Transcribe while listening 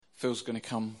Phil's going to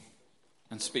come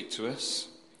and speak to us.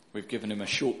 We've given him a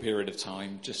short period of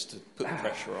time just to put the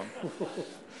pressure on.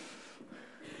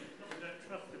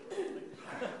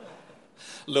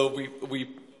 Lord, we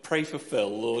pray for Phil,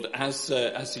 Lord, as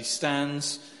he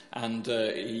stands and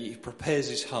he prepares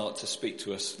his heart to speak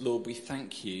to us. Lord, we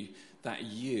thank you that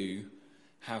you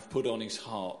have put on his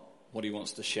heart what he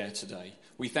wants to share today.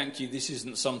 We thank you this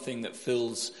isn't something that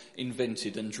Phil's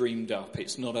invented and dreamed up.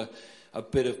 It's not a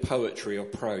bit of poetry or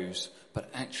prose, but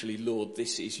actually, Lord,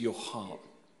 this is your heart.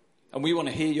 And we want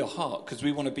to hear your heart because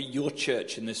we want to be your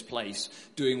church in this place,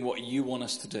 doing what you want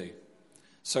us to do.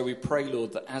 So we pray,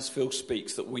 Lord, that as Phil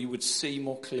speaks, that we would see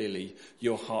more clearly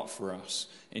your heart for us.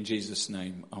 In Jesus'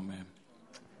 name, amen.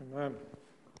 Amen.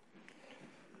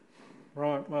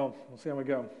 Right, well, we'll see how we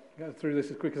go. Get through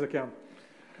this as quick as I can.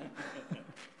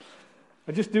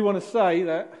 I just do want to say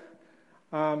that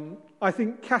I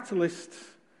think Catalyst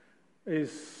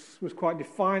was quite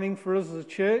defining for us as a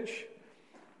church.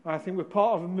 I think we're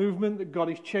part of a movement that God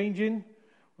is changing.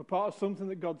 We're part of something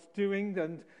that God's doing,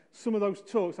 and some of those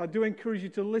talks, I do encourage you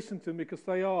to listen to them because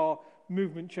they are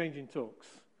movement-changing talks.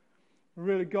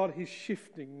 Really, God is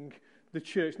shifting the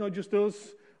church, not just us,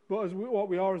 but as what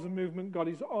we are as a movement. God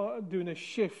is doing a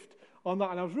shift on that,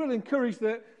 and I was really encouraged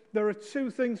that there are two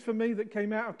things for me that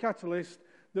came out of Catalyst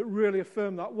that really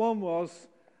affirmed that. One was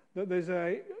that there's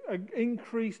an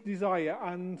increased desire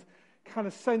and kind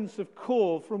of sense of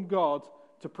call from God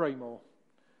to pray more.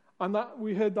 And that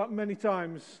we heard that many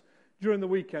times during the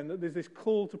weekend, that there's this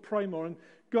call to pray more. And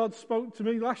God spoke to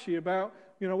me last year about,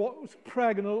 what was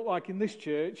prayer going to look like in this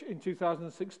church in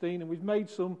 2016. And we've made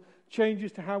some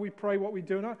changes to how we pray, what we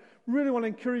do. And I really want to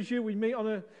encourage you. We meet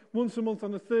once a month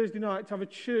on a Thursday night to have a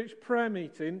church prayer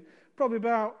meeting. Probably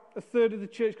about a third of the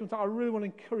church comes out. I really want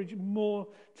to encourage more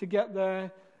to get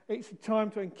there. It's a time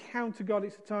to encounter God.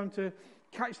 It's a time to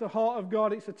catch the heart of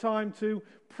God. It's a time to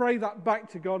pray that back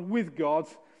to God, with God,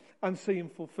 and see him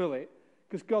fulfill it.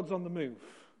 Because God's on the move.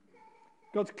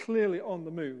 God's clearly on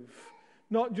the move.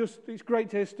 Not just, it's great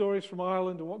to hear stories from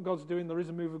Ireland and what God's doing. There is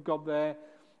a move of God there.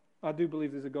 I do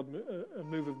believe there's a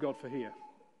move of God for here.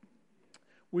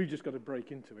 We've just got to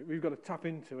break into it. We've got to tap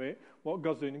into it, what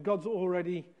God's doing. And God's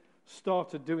already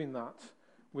started doing that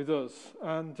with us.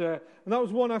 And that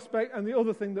was one aspect. And the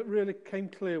other thing that really came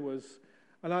clear was,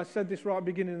 and I said this right at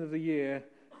the beginning of the year,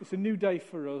 it's a new day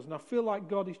for us. And I feel like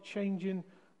God is changing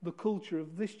the culture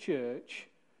of this church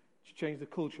to change the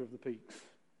culture of the Peaks.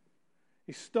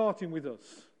 He's starting with us.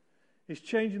 He's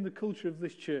changing the culture of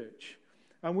this church.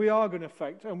 And we are going to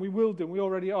affect, and we will do, and we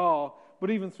already are, but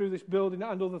even through this building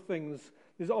and other things,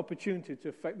 there's an opportunity to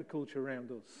affect the culture around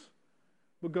us.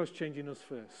 But God's changing us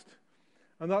first.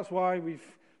 And that's why we've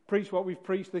preached what we've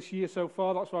preached this year so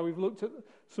far. That's why we've looked at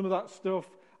some of that stuff,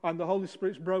 and the Holy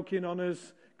Spirit's broke in on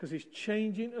us, because he's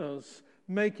changing us,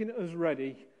 making us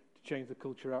ready to change the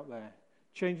culture out there,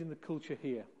 changing the culture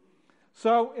here.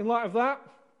 So, in light of that,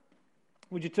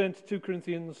 would you turn to 2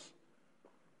 Corinthians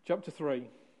chapter 3?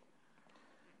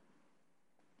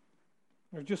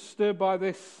 We're just stirred by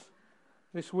this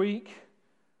week.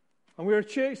 And we're a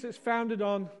church that's founded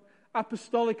on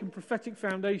apostolic and prophetic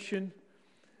foundation.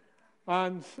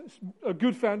 And it's a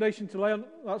good foundation to lay on.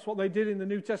 That's what they did in the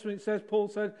New Testament. It says, Paul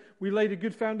said, we laid a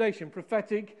good foundation,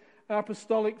 prophetic,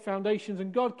 apostolic foundations.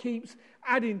 And God keeps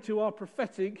adding to our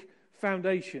prophetic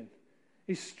foundation.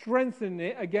 He's strengthening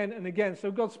it again and again.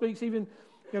 So God speaks even,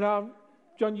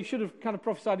 John, you should have kind of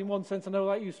prophesied in one sense. I know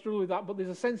that you struggle with that. But there's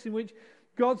a sense in which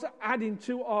God's adding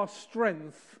to our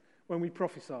strength when we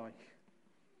prophesy.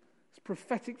 It's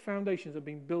prophetic foundations are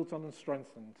being built on and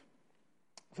strengthened.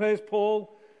 So here's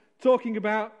Paul talking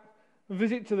about a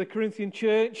visit to the Corinthian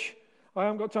church. I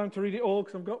haven't got time to read it all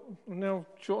because I'm now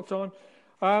short of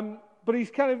time. But he's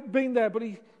kind of been there, but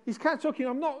he's kind of talking,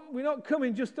 we're not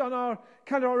coming just on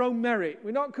our own merit.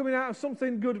 We're not coming out of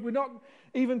something good. We're not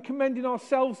even commending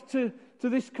ourselves to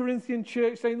this Corinthian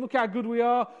church, saying, look how good we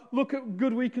are, look at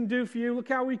good we can do for you, look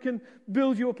how we can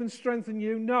build you up and strengthen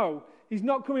you. No, he's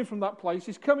not coming from that place.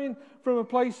 He's coming from a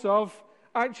place of,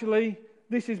 actually,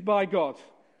 this is by God.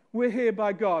 We're here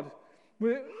by God.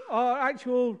 Our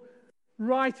actual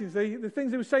writings, the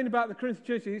things they were saying about the Corinthian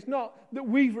church, it's not that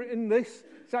we've written this,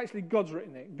 it's actually God's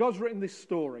written it. God's written this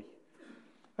story.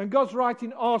 And God's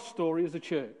writing our story as a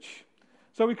church.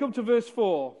 So we come to verse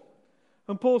 4.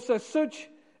 And Paul says, such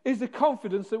is the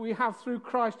confidence that we have through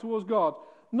Christ towards God.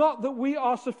 Not that we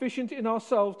are sufficient in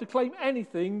ourselves to claim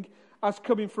anything as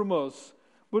coming from us,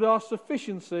 but our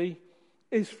sufficiency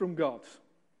is from God.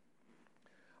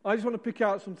 I just want to pick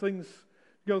out some things to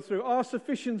go through. Our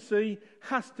sufficiency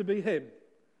has to be him.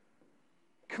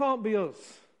 Can't be us.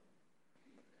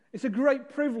 It's a great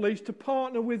privilege to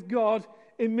partner with God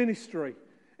in ministry.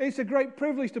 It's a great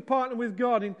privilege to partner with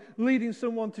God in leading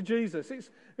someone to Jesus. It's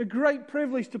a great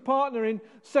privilege to partner in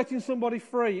setting somebody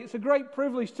free. It's a great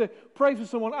privilege to pray for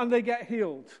someone and they get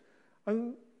healed.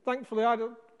 And thankfully, I had a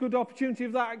good opportunity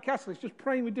of that at Catalyst, just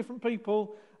praying with different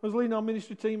people. I was leading our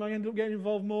ministry team. I ended up getting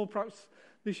involved more perhaps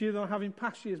this year than I have in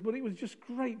past years. But it was just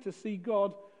great to see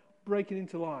God breaking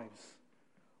into lives.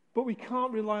 But we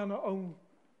can't rely on our own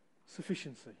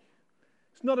sufficiency.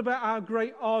 It's not about how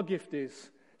great our gift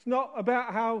is. It's not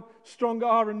about how strong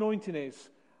our anointing is.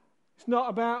 It's not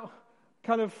about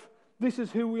kind of, this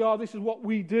is who we are, this is what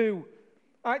we do.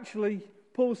 Actually,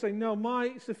 Paul's saying, no,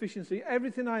 my sufficiency,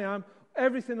 everything I am,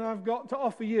 everything I've got to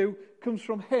offer you comes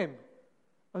from him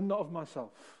and not of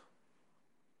myself.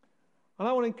 And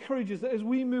I want to encourage us that as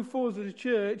we move forward as a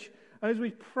church, and as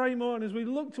we pray more and as we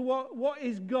look to what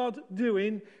is God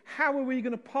doing, how are we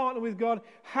going to partner with God?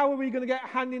 How are we going to get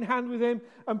hand in hand with him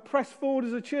and press forward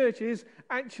as a church is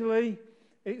actually,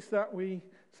 it's that we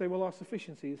say, well, our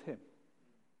sufficiency is him.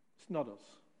 It's not us.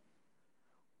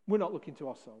 We're not looking to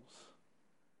ourselves.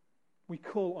 We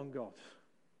call on God.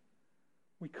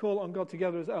 We call on God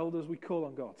together as elders. We call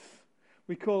on God.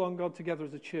 We call on God together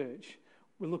as a church.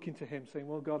 We're looking to him saying,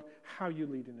 well, God, how are you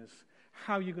leading us?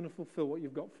 How are you going to fulfill what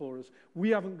you've got for us?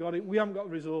 We haven't got it. We haven't got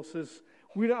the resources.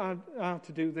 We don't know how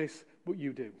to do this, but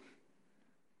you do.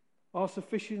 Our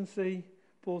sufficiency,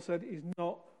 Paul said, is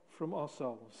not from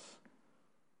ourselves.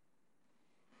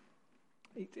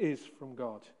 It is from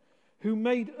God, who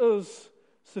made us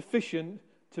sufficient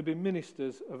to be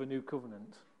ministers of a new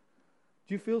covenant.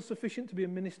 Do you feel sufficient to be a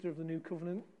minister of the new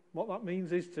covenant? What that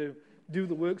means is to do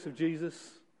the works of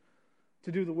Jesus,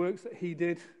 to do the works that he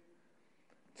did,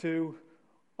 to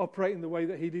operate in the way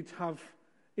that he did, to have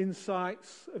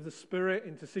insights of the Spirit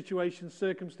into situations,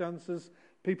 circumstances,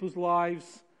 people's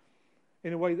lives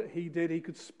in a way that he did. He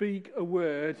could speak a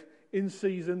word in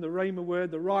season, the rhema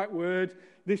word, the right word.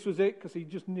 This was it because he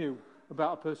just knew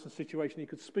about a person's situation. He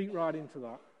could speak right into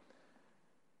that.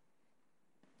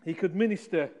 He could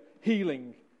minister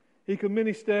healing. He could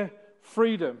minister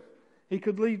freedom. He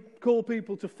could call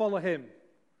people to follow him.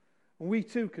 And we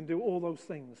too can do all those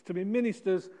things, to be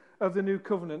ministers of the new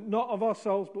covenant, not of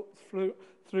ourselves, but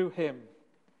through him.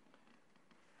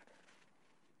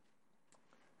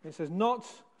 It says, not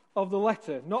of the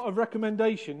letter, not of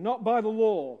recommendation, not by the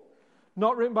law,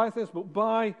 not written by this, but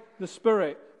by the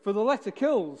Spirit. For the letter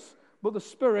kills, but the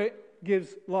Spirit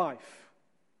gives life.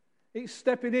 It's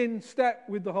stepping in step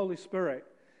with the Holy Spirit.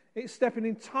 It's stepping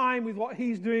in time with what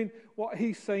he's doing, what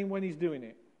he's saying when he's doing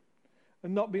it.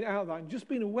 And not being out of that, and just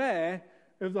being aware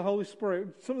of the Holy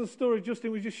Spirit. Some of the stories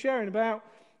Justin was just sharing about,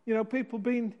 people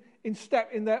being in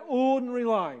step in their ordinary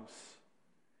lives,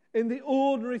 in the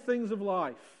ordinary things of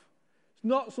life. It's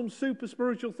not some super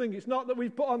spiritual thing. It's not that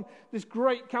we've put on this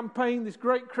great campaign, this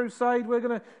great crusade. We're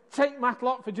going to take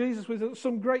Matlock for Jesus with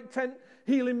some great tent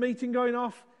healing meeting going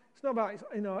off. It's not about it. It's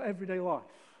in our everyday life.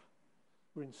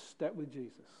 We're in step with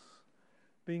Jesus,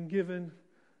 being given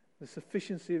the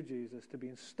sufficiency of Jesus, to be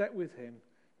in step with him,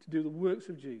 to do the works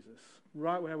of Jesus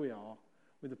right where we are,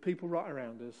 with the people right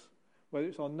around us, whether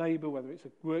it's our neighbour, whether it's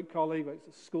a work colleague, whether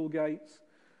it's at school gates,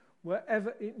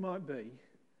 wherever it might be,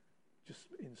 just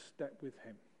in step with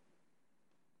him.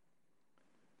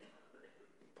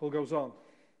 Paul goes on.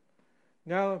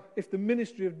 Now, if the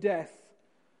ministry of death,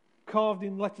 carved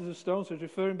in letters of stone, so it's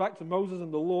referring back to Moses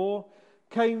and the law,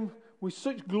 came with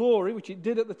such glory, which it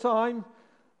did at the time,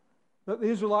 that the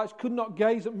Israelites could not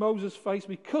gaze at Moses' face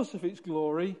because of its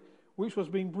glory, which was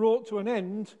being brought to an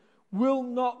end, will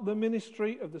not the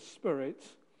ministry of the Spirit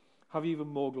have even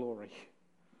more glory?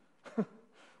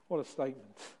 What a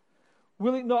statement.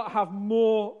 Will it not have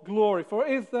more glory? For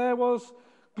if there was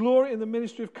glory in the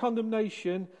ministry of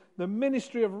condemnation, the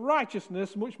ministry of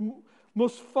righteousness which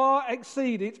must far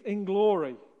exceed it in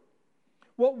glory.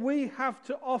 What we have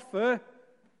to offer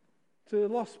to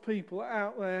lost people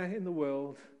out there in the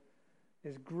world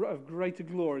is of greater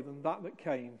glory than that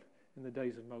came in the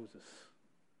days of Moses.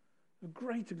 Of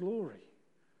greater glory,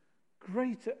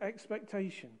 greater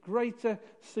expectation, greater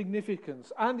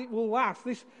significance, and it will last.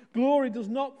 This glory does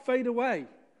not fade away.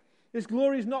 This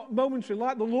glory is not momentary,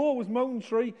 like the law was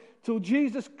momentary till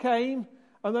Jesus came,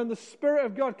 and then the Spirit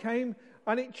of God came,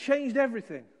 and it changed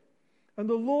everything. And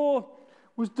the law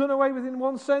was done away with in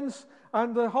one sense,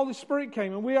 and the Holy Spirit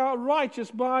came, and we are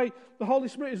righteous by the Holy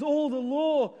Spirit. It's all the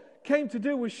law came to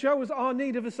do was show us our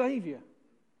need of a Saviour.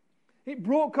 It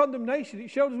brought condemnation. It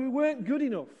showed us we weren't good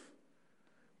enough.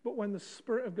 But when the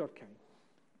Spirit of God came,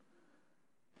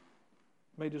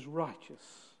 made us righteous,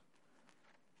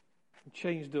 and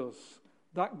changed us,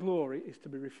 that glory is to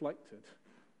be reflected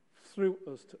through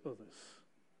us to others.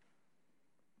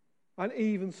 And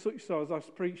even such so, as I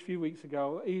preached a few weeks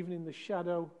ago, even in the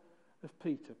shadow of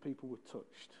Peter, people were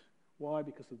touched. Why?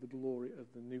 Because of the glory of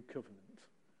the new covenant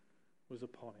was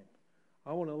upon him.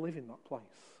 I want to live in that place.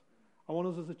 I want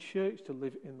us as a church to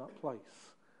live in that place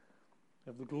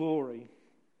of the glory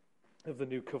of the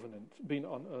new covenant being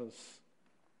on us.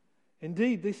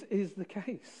 Indeed, this is the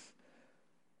case.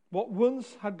 What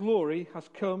once had glory has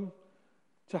come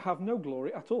to have no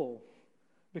glory at all,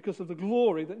 because of the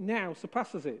glory that now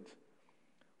surpasses it.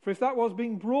 For if that was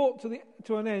being brought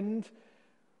to an end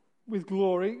with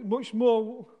glory, much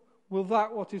more will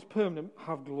that what is permanent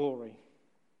have glory.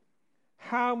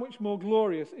 How much more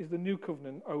glorious is the new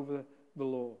covenant over the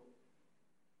law?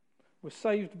 We're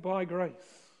saved by grace.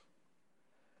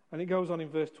 And it goes on in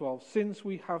verse 12. Since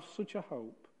we have such a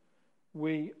hope,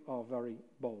 we are very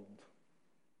bold.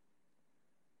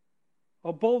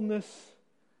 Our boldness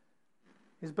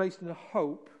is based on a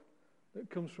hope that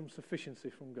comes from sufficiency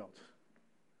from God.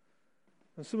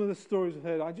 And some of the stories I've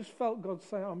heard, I just felt God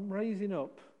say, I'm raising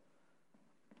up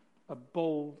a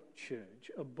bold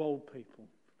church, a bold people.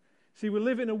 See, we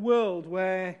live in a world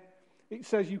where it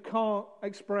says you can't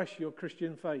express your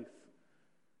Christian faith.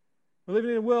 We're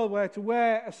living in a world where to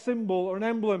wear a symbol or an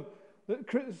emblem that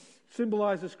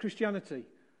symbolises Christianity,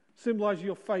 symbolises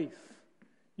your faith,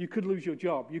 you could lose your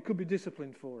job. You could be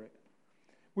disciplined for it.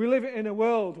 We live in a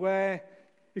world where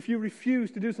if you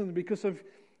refuse to do something because of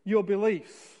your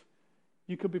beliefs,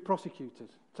 you could be prosecuted,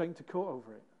 taken to court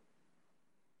over it.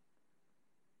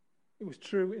 It was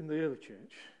true in the early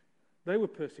church. They were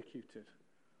persecuted.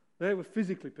 They were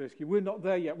physically persecuted. We're not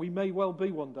there yet. We may well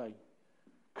be one day.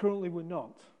 Currently we're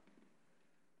not.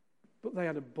 But they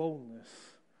had a boldness.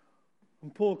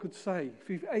 And Paul could say,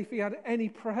 if he had any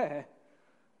prayer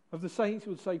of the saints, he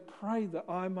would say, pray that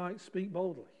I might speak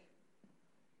boldly.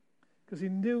 Because he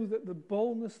knew that the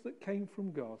boldness that came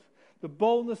from God, the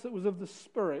boldness that was of the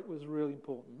Spirit was really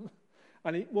important.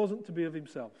 And it wasn't to be of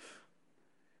himself.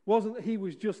 It wasn't that he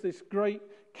was just this great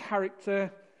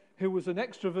character who was an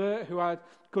extrovert, who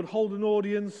could hold an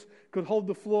audience, could hold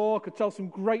the floor, could tell some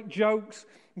great jokes,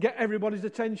 get everybody's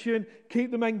attention,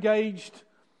 keep them engaged.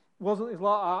 It wasn't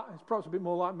like that. It's perhaps a bit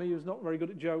more like me, who's not very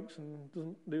good at jokes and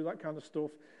doesn't do that kind of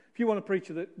stuff. If you want a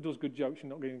preacher that does good jokes, you're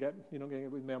not going to get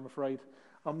it with me, I'm afraid.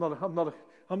 I'm not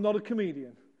a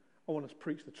comedian. I want to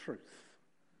preach the truth.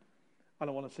 And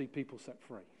I want to see people set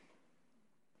free.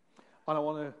 And I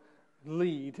want to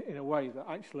lead in a way that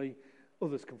actually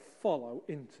others can follow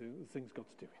into the things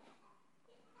God's doing.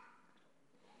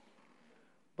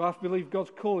 But I believe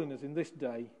God's calling us in this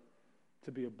day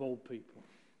to be a bold people.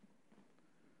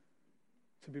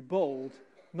 To be bold,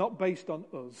 not based on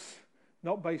us,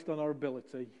 not based on our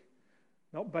ability,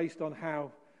 not based on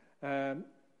how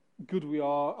good we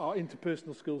are, our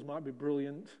interpersonal skills might be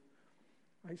brilliant.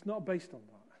 It's not based on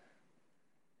that.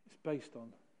 It's based on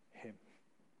Him.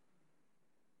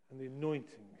 And the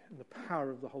anointing and the power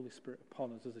of the Holy Spirit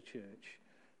upon us as a church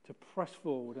to press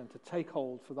forward and to take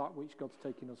hold for that which God's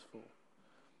taking us for.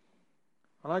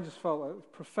 And I just felt like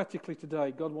prophetically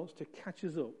today, God wants to catch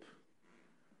us up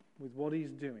with what He's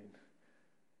doing.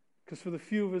 Because for the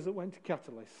few of us that went to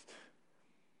Catalyst,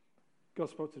 God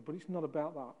spoke to us, but it's not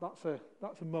about that.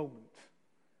 That's a moment.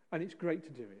 And it's great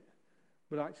to do it.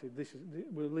 But actually,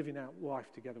 we're living out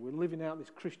life together. We're living out this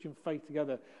Christian faith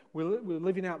together. We're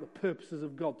living out the purposes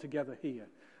of God together here.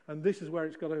 And this is where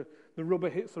the rubber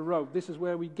hits the road. This is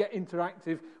where we get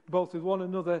interactive, both with one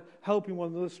another, helping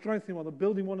one another, strengthening one another,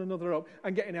 building one another up,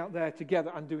 and getting out there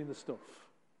together and doing the stuff.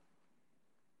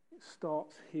 It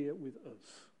starts here with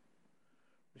us,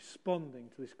 responding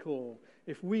to this call.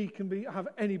 If we can have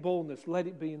any boldness, let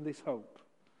it be in this hope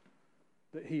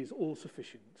that He is all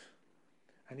sufficient.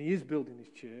 And He is building His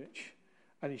church,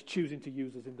 and He's choosing to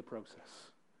use us in the process.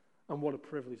 And what a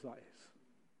privilege that is.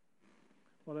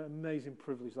 What an amazing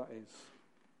privilege that is.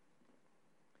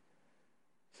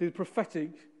 See, the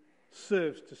prophetic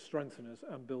serves to strengthen us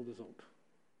and build us up.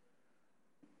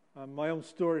 And my own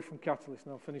story from Catalyst,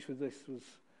 and I'll finish with this, was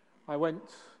I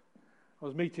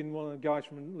was meeting one of the guys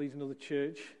from leads another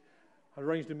church. I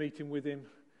arranged a meeting with him.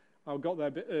 I got there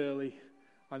a bit early.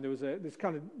 And there's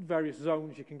kind of various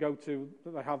zones you can go to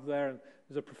that they have there. And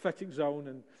there's a prophetic zone.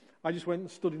 And I just went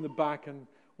and stood in the back. And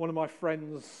one of my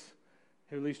friends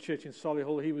who leads church in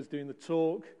Solihull, he was doing the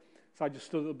talk. So I just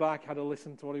stood at the back, had a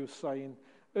listen to what he was saying.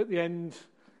 At the end,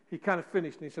 he kind of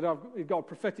finished. And he said, he'd got a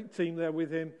prophetic team there with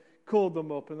him, called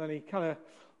them up. And then he kind of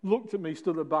looked at me,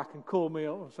 stood at the back and called me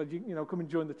up and said, come and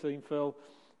join the team, Phil.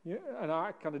 Yeah, and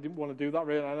I kind of didn't want to do that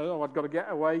really. I know I'd got to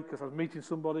get away because I was meeting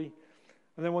somebody.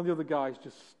 And then one of the other guys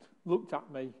just looked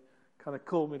at me, kind of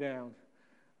called me down,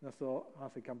 And I thought, I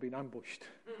think I'm being ambushed.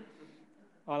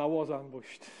 And I was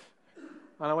ambushed.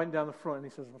 And I went down the front and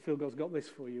he says, I feel God's got this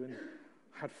for you. And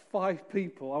I had 5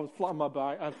 people, I was flat on my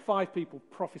back, I had 5 people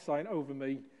prophesying over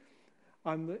me.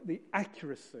 And the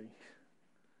accuracy,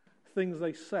 things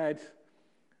they said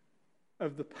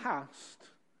of the past,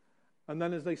 and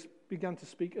then as they began to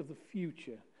speak of the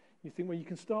future, you think, well, you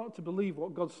can start to believe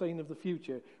what God's saying of the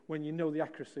future when you know the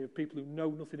accuracy of people who know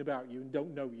nothing about you and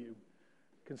don't know you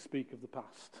can speak of the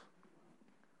past.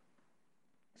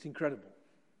 It's incredible.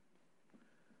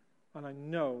 And I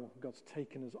know God's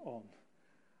taken us on.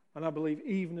 And I believe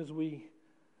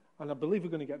I believe we're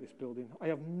going to get this building. I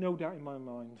have no doubt in my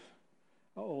mind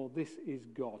at all, this is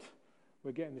God.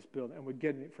 We're getting this building and we're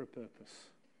getting it for a purpose.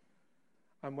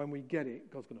 And when we get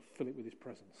it, God's going to fill it with his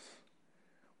presence.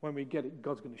 When we get it,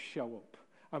 God's going to show up.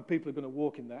 And people are going to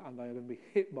walk in there and they are going to be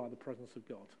hit by the presence of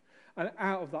God. And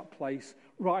out of that place,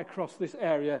 right across this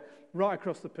area, right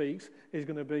across the peaks, is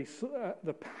going to be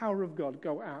the power of God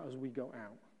go out as we go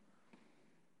out.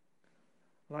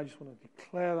 And I just want to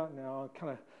declare that now.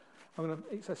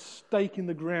 It's a stake in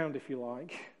the ground, if you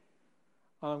like.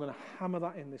 And I'm going to hammer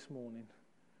that in this morning,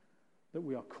 that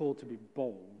we are called to be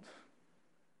bold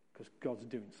because God's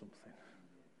doing something.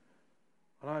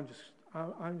 And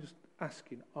I'm just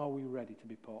asking, are we ready to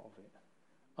be part of it?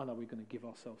 And are we going to give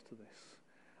ourselves to this?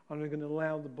 And we're going to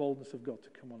allow the boldness of God to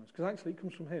come on us. Because actually it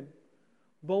comes from him.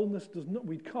 Boldness does not,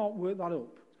 we can't work that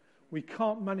up. We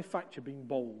can't manufacture being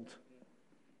bold.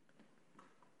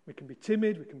 We can be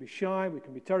timid, we can be shy, we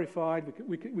can be terrified,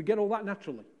 we get all that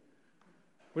naturally.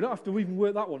 We don't have to even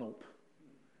work that one up.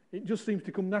 It just seems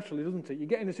to come naturally, doesn't it? You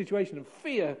get in a situation and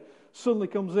fear suddenly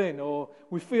comes in, or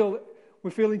we feel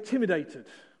intimidated,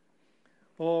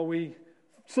 or we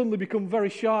suddenly become very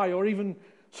shy, or even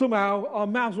somehow our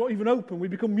mouths won't even open, we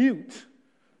become mute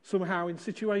somehow in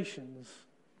situations.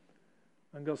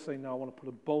 And God's saying, no, I want to put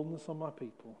a boldness on my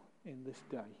people in this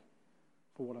day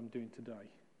for what I'm doing today.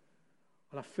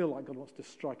 And I feel like God wants to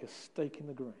strike a stake in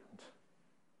the ground.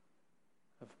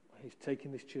 He's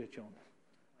taking this church on.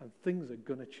 And things are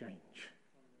going to change.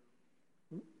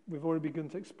 We've already begun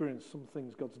to experience some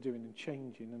things God's doing and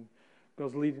changing. And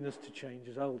God's leading us to change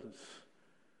as elders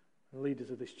and leaders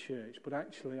of this church. But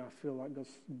actually, I feel like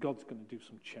God's going to do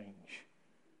some change.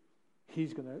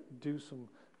 He's going to do some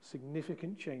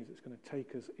significant change that's going to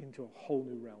take us into a whole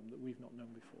new realm that we've not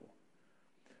known before.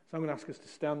 So I'm going to ask us to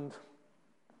stand.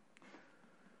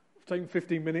 I've taken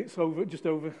 15 minutes over, just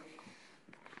over.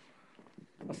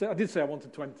 I did say I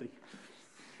wanted 20.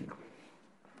 I'm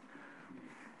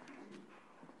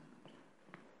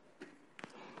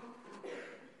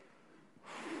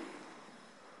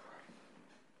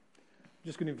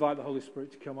just going to invite the Holy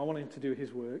Spirit to come. I want him to do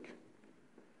his work.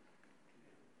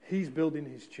 He's building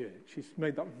his church. He's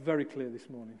made that very clear this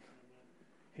morning.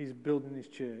 He's building his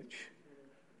church.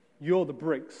 You're the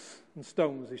bricks and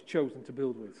stones he's chosen to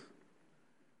build with.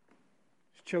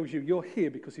 He's chose you. You're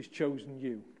here because he's chosen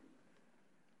you.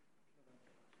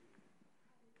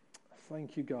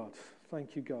 Thank you, God.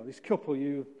 Thank you, God. This couple,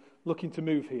 you looking to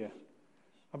move here.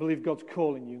 I believe God's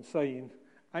calling you and saying,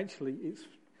 actually,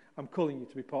 I'm calling you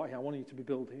to be part here. I want you to be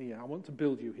built here. I want to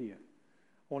build you here.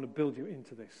 I want to build you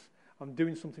into this. I'm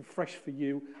doing something fresh for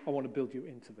you. I want to build you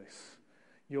into this.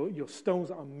 Your stones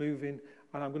that I'm moving,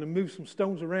 and I'm going to move some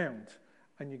stones around,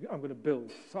 and I'm going to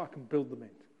build so I can build them in.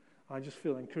 I just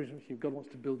feel encouragement for you. God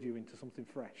wants to build you into something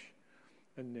fresh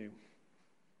and new.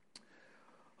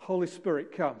 Holy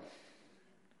Spirit, come.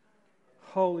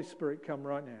 Holy Spirit, come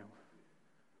right now.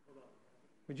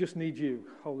 We just need you,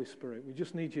 Holy Spirit. We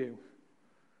just need you.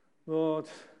 Lord,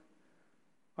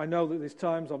 I know that there's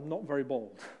times I'm not very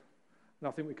bold. And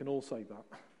I think we can all say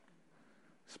that.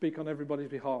 Speak on everybody's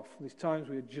behalf. There's times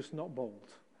we are just not bold.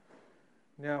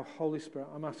 Now, Holy Spirit,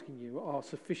 I'm asking you, our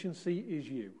sufficiency is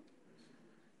you.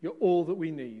 You're all that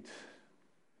we need.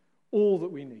 All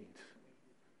that we need.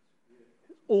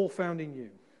 It's all found in you.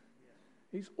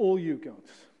 It's all you, God.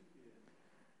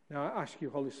 Now, I ask you,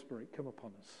 Holy Spirit, come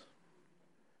upon us.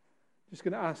 Just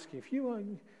going to ask you, if you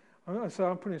want...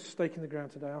 I'm putting a stake in the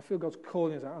ground today. I feel God's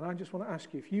calling us out. And I just want to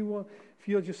ask you, if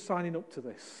you're just signing up to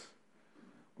this,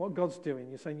 what God's doing,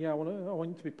 you're saying, yeah, I want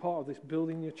you to be part of this,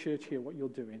 building your church here, what you're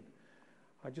doing.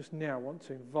 I just now want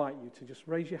to invite you to just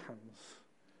raise your hands.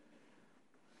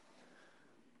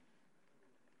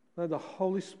 Let the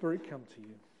Holy Spirit come to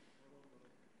you.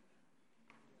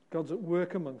 God's at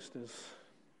work amongst us.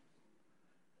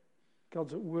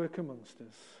 God's at work amongst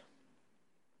us.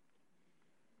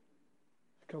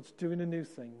 God's doing a new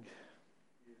thing.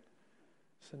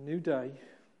 It's a new day.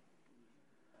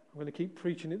 I'm going to keep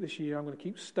preaching it this year. I'm going to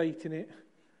keep stating it.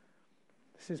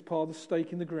 This is part of the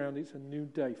stake in the ground. It's a new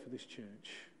day for this church.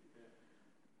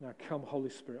 Now come, Holy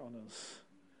Spirit, on us.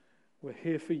 We're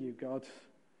here for you, God.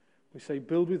 We say,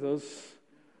 build with us.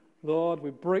 Lord,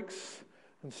 with bricks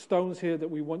and stones here that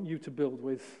we want you to build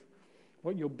with.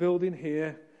 What you're building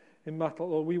here in Matlock,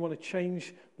 Lord, we want to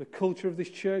change the culture of this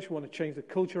church. We want to change the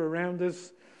culture around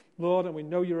us, Lord, and we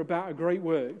know you're about a great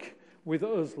work with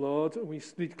us, Lord. And we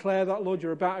declare that, Lord,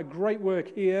 you're about a great work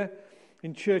here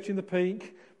in Church in the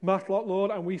Peak, Matlock,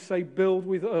 Lord, and we say, build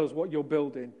with us what you're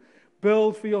building.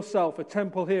 Build for yourself a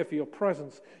temple here for your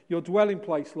presence, your dwelling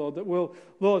place, Lord, that will,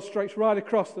 Lord, stretch right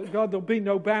across, that, God, there'll be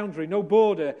no boundary, no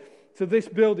border to this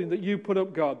building that you put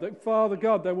up, God. That, Father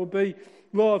God, there will be,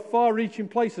 Lord, far-reaching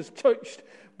places touched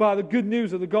by the good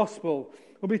news of the gospel.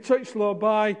 Will be touched, Lord,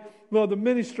 by, Lord, the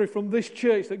ministry from this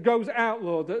church that goes out,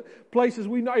 Lord, that places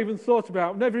we've not even thought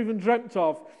about, never even dreamt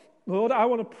of. Lord, I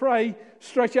want to pray,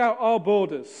 stretch out our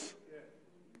borders.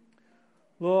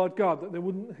 Lord God, that there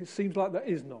wouldn't, it seems like there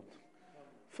is none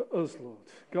for us, Lord.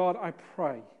 God, I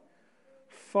pray.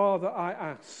 Father, I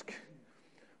ask,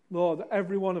 Lord, that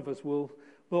every one of us will,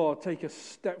 Lord, take a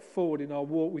step forward in our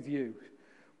walk with you.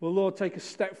 Will, Lord, take a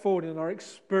step forward in our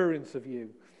experience of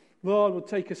you. Lord, will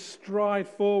take a stride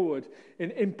forward in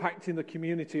impacting the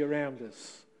community around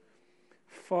us.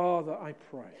 Father, I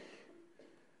pray.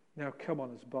 Now come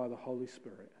on us by the Holy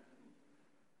Spirit.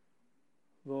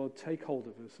 Lord, take hold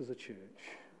of us as a church.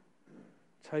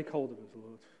 Take hold of us,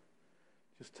 Lord.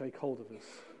 Just take hold of us.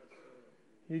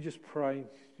 You just pray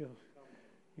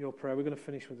your prayer. We're going to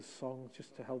finish with a song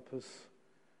just to help us.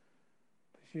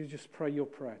 You just pray your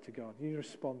prayer to God. You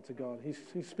respond to God.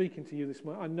 He's speaking to you this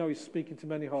morning. I know he's speaking to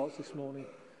many hearts this morning.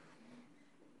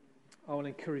 I want to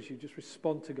encourage you, just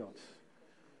respond to God.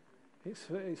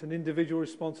 It's an individual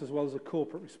response as well as a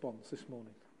corporate response this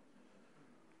morning.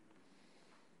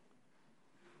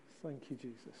 Thank you,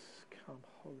 Jesus. Come,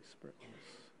 Holy Spirit, on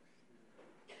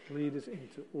us. Lead us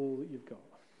into all that you've got.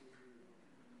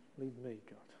 Lead me,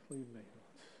 God. Lead me,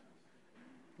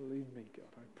 Lord. Lead me, God.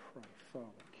 I pray, Father.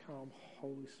 Come,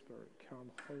 Holy Spirit.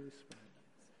 Come, Holy Spirit.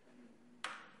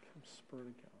 Come, Spirit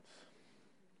of God.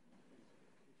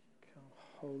 Come,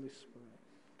 Holy Spirit.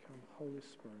 Come, Holy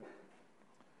Spirit.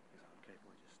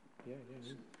 Yeah.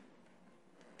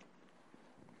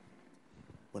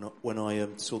 When I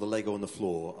saw the Lego on the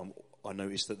floor, I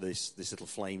noticed that this little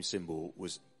flame symbol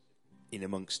was in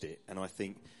amongst it, and I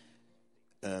think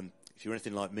if you're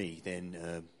anything like me,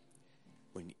 then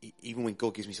even when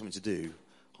God gives me something to do,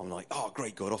 I'm like, oh,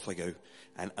 great, God, off I go.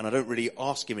 And I don't really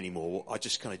ask him anymore. I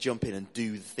just kind of jump in and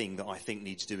do the thing that I think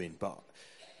needs doing. But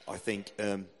I think,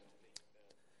 there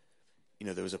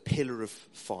was a pillar of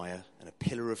fire and a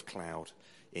pillar of cloud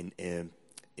in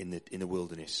the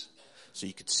wilderness. So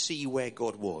you could see where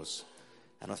God was.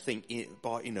 And I think,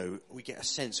 we get a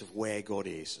sense of where God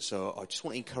is. So I just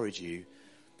want to encourage you.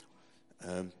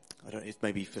 I don't know if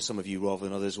maybe for some of you rather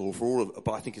than others, or for all of,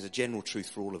 but I think it's a general truth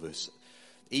for all of us.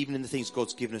 Even in the things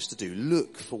God's given us to do,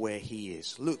 look for where he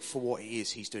is. Look for what it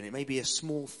is he's doing. It may be a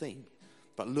small thing,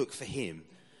 but look for him.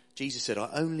 Jesus said, I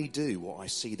only do what I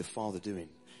see the Father doing.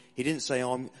 He didn't say,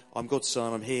 I'm God's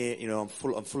son, I'm here, I'm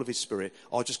full of his Spirit.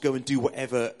 I'll just go and do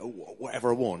whatever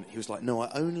I want. He was like, no, I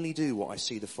only do what I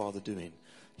see the Father doing.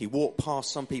 He walked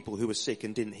past some people who were sick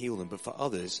and didn't heal them, but for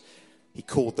others, he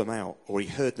called them out, or he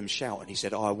heard them shout, and he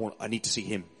said, I need to see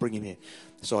him. Bring him here.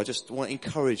 So I just want to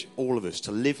encourage all of us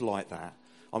to live like that.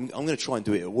 I'm going to try and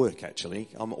do it at work, actually.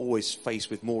 I'm always faced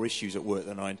with more issues at work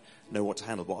than I know what to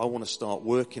handle. But I want to start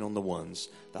working on the ones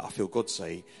that I feel God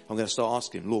say. I'm going to start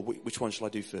asking him, Lord, which one shall I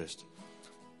do first?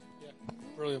 Yeah,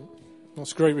 brilliant.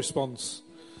 That's a great response.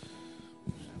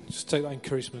 Just take that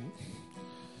encouragement.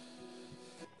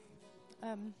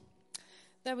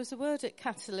 There was a word at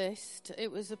Catalyst. It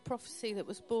was a prophecy that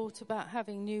was brought about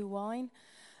having new wine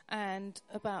and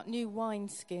about new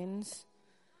wineskins.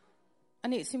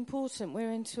 And it's important,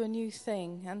 we're into a new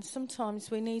thing, and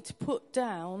sometimes we need to put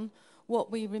down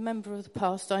what we remember of the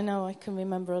past. I know I can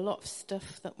remember a lot of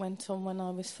stuff that went on when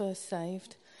I was first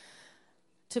saved.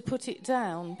 To put it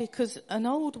down, because an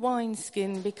old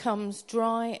wineskin becomes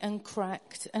dry and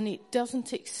cracked, and it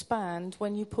doesn't expand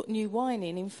when you put new wine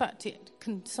in. In fact, it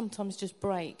can sometimes just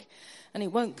break, and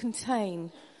it won't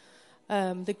contain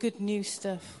the good new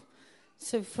stuff.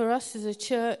 So for us as a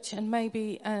church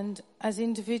and as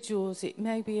individuals, it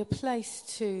may be a place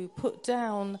to put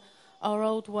down our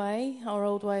old way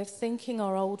of thinking,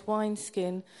 our old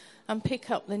wineskin, and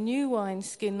pick up the new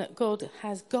wineskin that God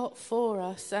has got for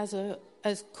us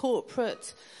as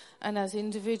corporate and as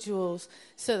individuals,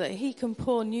 so that he can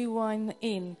pour new wine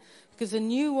in. Because a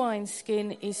new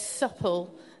wineskin is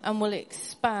supple and will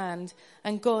expand,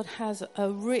 and God has a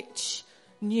rich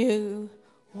new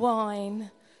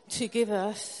wine to give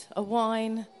us, a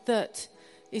wine that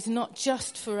is not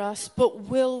just for us, but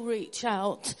will reach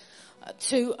out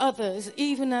to others.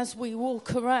 Even as we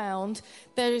walk around,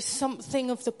 there is something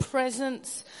of the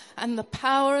presence and the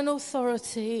power and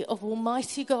authority of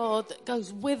Almighty God that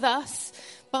goes with us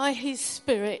by his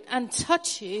Spirit and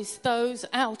touches those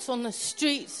out on the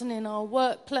streets and in our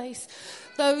workplace,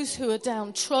 those who are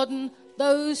downtrodden,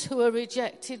 those who are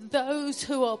rejected, those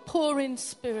who are poor in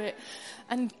spirit,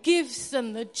 and gives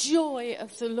them the joy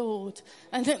of the Lord.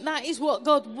 And that is what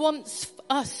God wants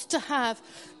us to have.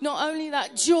 Not only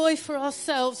that joy for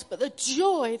ourselves, but the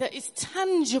joy that is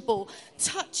tangible,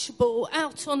 touchable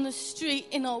out on the street,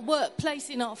 in our workplace,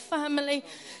 in our family,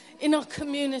 in our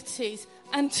communities,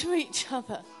 and to each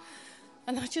other.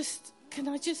 And can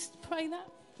I just pray that?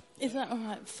 Is that all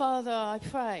right? Father, I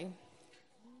pray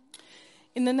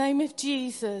in the name of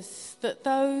Jesus that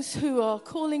those who are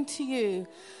calling to you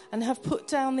and have put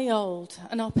down the old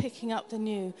and are picking up the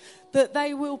new, that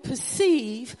they will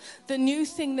perceive the new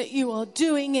thing that you are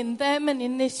doing in them and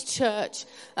in this church.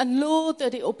 And Lord,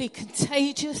 that it will be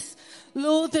contagious.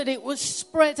 Lord, that it will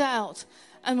spread out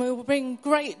and will bring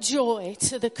great joy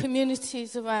to the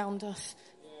communities around us.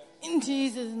 In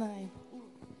Jesus' name.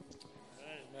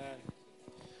 Amen.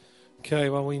 Okay,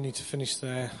 well, we need to finish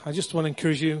there. I just want to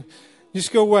encourage you.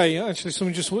 Just go away. Actually,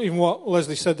 even what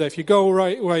Leslie said there. If you go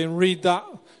right away and read that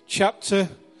chapter,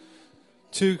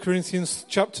 2 Corinthians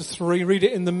chapter 3, read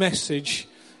it in the Message.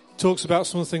 It talks about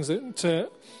some of the things that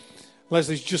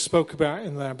Leslie's just spoke about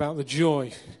in there, about the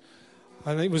joy.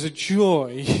 And it was a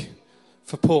joy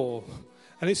for Paul.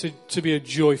 And it's to be a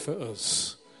joy for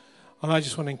us. And I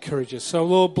just want to encourage us. So,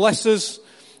 Lord, bless us,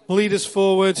 lead us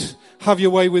forward, have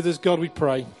your way with us, God, we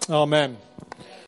pray. Amen.